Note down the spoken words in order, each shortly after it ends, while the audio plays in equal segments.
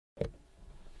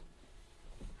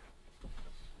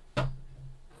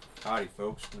Howdy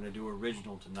folks, I'm going to do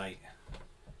original tonight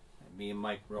that me and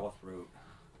Mike Roth wrote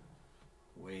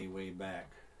way back.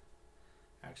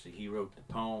 Actually he wrote the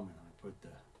poem and I put the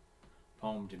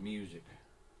poem to music,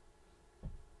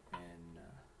 and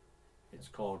it's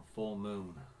called Full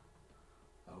Moon.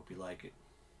 I hope you like it.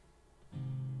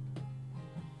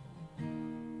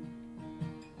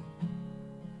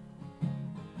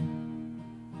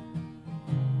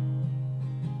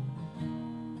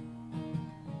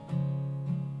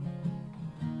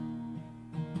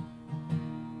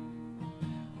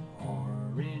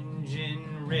 Orange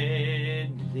and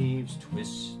red leaves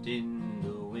twist in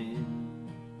the wind,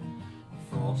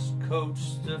 frost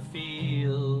coats the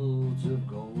fields of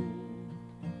gold.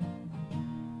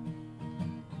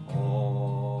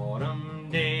 Autumn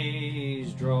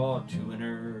days draw to an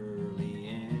early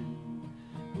end,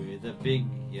 with a big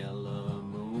yellow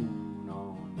moon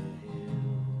on the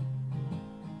hill.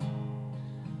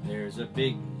 There's a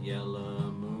big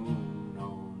yellow moon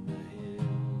on the hill.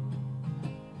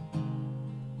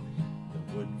 The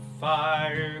wood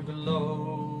fire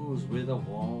glows with a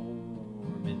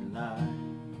warming light.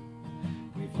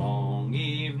 We've long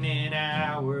evening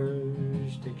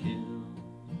hours to kill.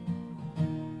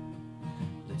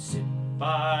 Let's sit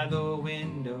by the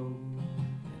window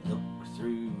and look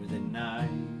through the night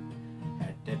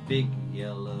at that big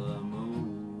yellow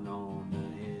moon on the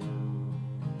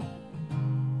hill.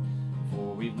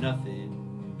 For we've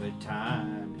nothing but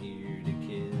time here to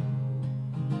kill.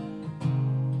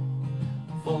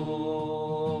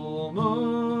 Full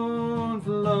moon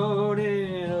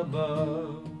floating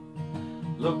above,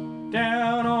 look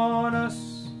down on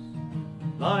us,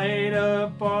 light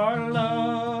up our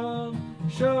love.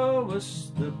 Show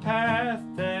us the path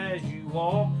as you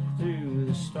walk through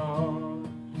the stars,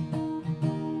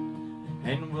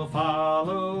 and we'll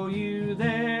follow you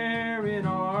there in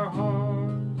our hearts.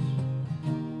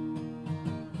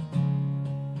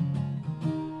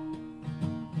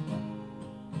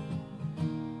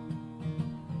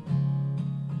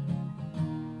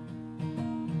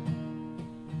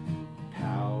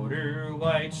 Powder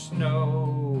white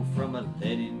snow from a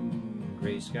leaden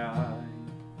gray sky,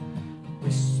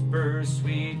 whisper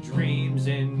sweet dreams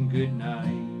and good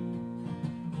night.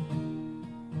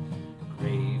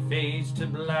 Gray fades to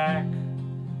black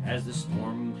as the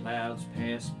storm clouds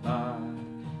pass by,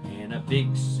 and a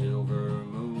big silver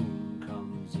moon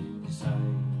comes in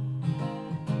sight.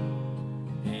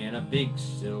 And a big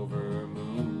silver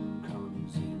moon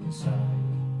comes in sight.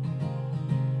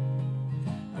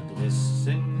 A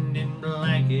glistening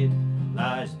blanket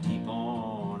lies deep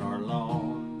on our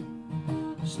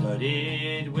lawn,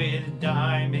 flooded with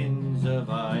diamonds of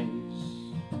ice.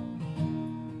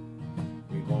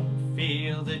 We won't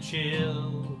feel the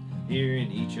chill here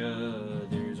in each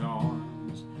other's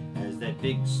arms as that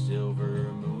big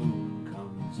silver moon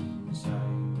comes in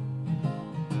sight,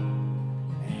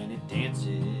 and it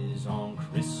dances on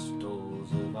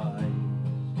crystals of ice.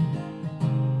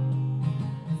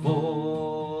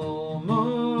 Full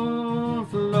moon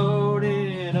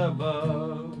floating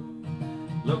above,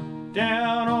 look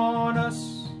down on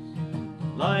us,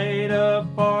 light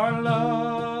up our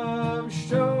love.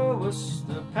 Show us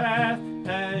the path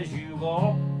as you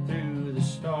walk through the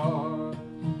stars,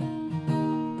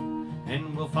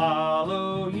 and we'll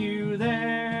follow you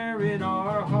there in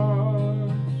our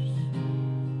hearts.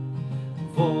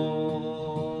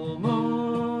 Full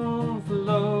moon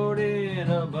floating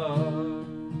above,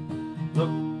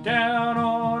 look down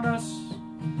on us,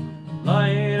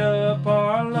 light up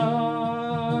our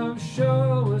love.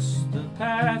 Show us the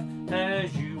path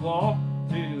as you walk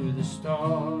through the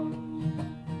stars,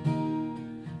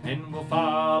 and we'll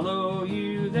follow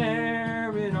you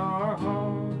there in our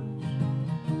hearts.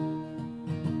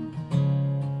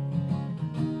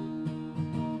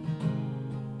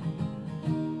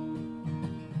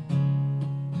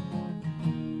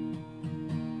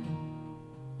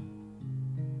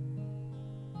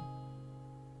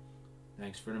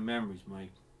 Thanks for the memories,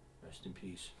 Mike. Rest in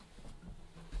peace.